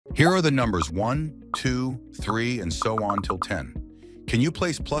Here are the numbers 1, 2, 3, and so on till 10. Can you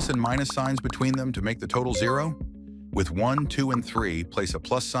place plus and minus signs between them to make the total 0? With 1, 2, and 3, place a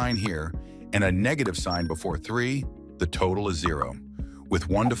plus sign here and a negative sign before 3, the total is 0. With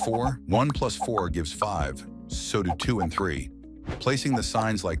 1 to 4, 1 plus 4 gives 5, so do 2 and 3. Placing the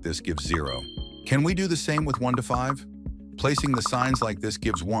signs like this gives 0. Can we do the same with 1 to 5? Placing the signs like this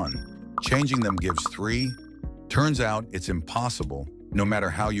gives 1. Changing them gives 3. Turns out it's impossible, no matter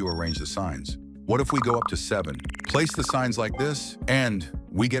how you arrange the signs. What if we go up to 7? Place the signs like this, and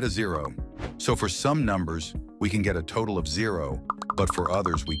we get a 0. So for some numbers, we can get a total of 0, but for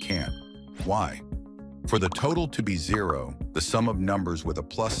others we can't. Why? For the total to be 0, the sum of numbers with a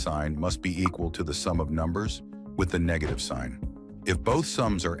plus sign must be equal to the sum of numbers with the negative sign. If both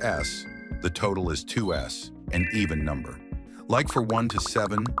sums are s, the total is 2s, an even number. Like for 1 to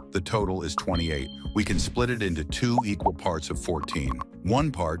 7, the total is 28. We can split it into 2 equal parts of 14.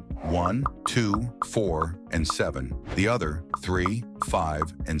 One part, 1, 2, 4, and 7. The other, 3, 5,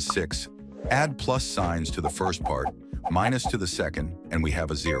 and 6. Add plus signs to the first part, minus to the second, and we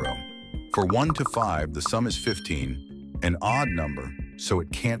have a 0. For 1 to 5, the sum is 15, an odd number, so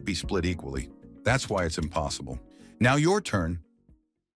it can't be split equally. That's why it's impossible. Now your turn.